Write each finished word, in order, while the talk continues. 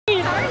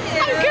How are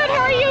you? I'm good.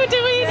 How are you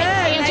doing?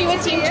 Good. Angie Nice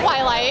with to Team meet you.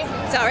 Twilight.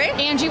 Sorry?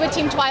 Angie with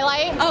Team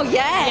Twilight. Oh,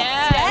 yes.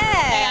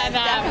 And,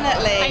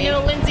 definitely. I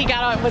know Lindsay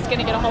was going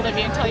to get a hold of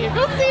you and tell you,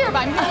 go see her,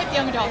 but I'm here with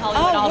Young Adult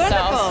Hollywood Oh, also.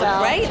 wonderful. So.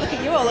 Great. Look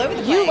at you all over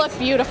the place. You look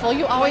beautiful.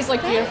 You always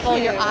look beautiful.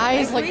 you. Your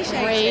eyes look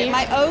Appreciate great. it.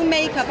 My own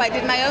makeup. I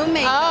did my own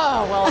makeup.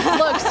 Oh, well, it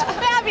looks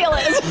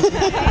fabulous.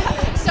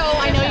 So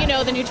I know you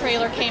know the new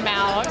trailer came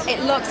out.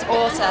 It looks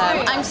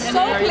awesome. I'm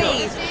so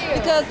pleased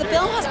because the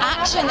film has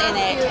action in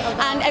it,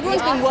 and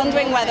everyone's been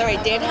wondering whether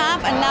it did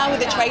have, and now with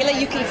the trailer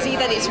you can see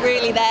that it's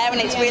really there, and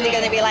it's really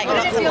going to be like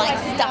lots of like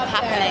stuff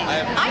happening.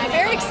 I'm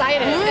very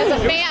excited as a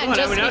fan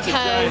just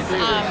because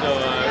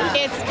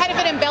it's kind of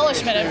an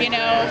embellishment of,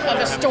 of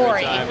a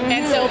story.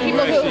 And so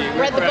people who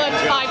read the book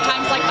 5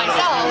 times like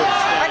myself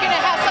are going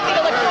to have something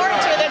to look forward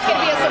to that's going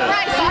to be a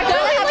surprise. So I'm You're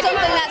really gonna have looking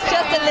something that's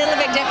just a little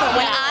bit different.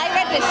 When I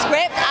read the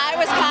script, I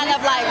was kind of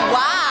like,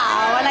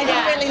 wow, and I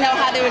didn't really know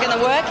how they were going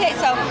to work it.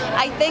 So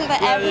I think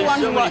that everyone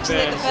who watches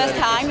it the first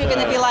time, you're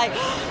going to be like,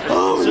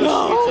 oh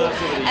no,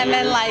 and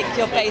then like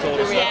your face will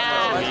be real.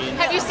 Yeah.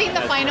 Have you seen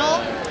the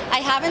final? I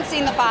haven't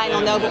seen the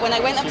final, no, but when I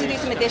went up to do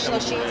some additional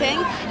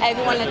shooting,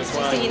 everyone had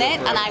seen it,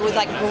 and I was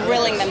like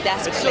grilling them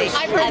desperately.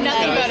 I've heard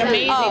nothing but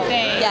amazing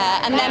things.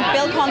 Yeah, and then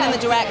Bill Conlon,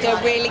 the director,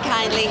 really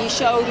kindly, he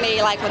showed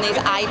me like on his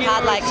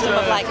iPad, like some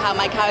of like how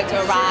my character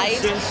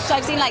arrived. So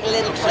I've seen like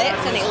little clips,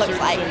 and it looks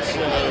like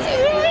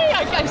amazing.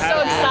 I'm so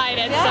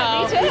excited.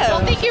 Yeah, so. me too.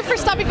 Well, thank you for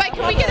stopping by.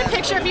 Can we get a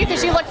picture of you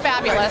because you look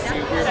fabulous?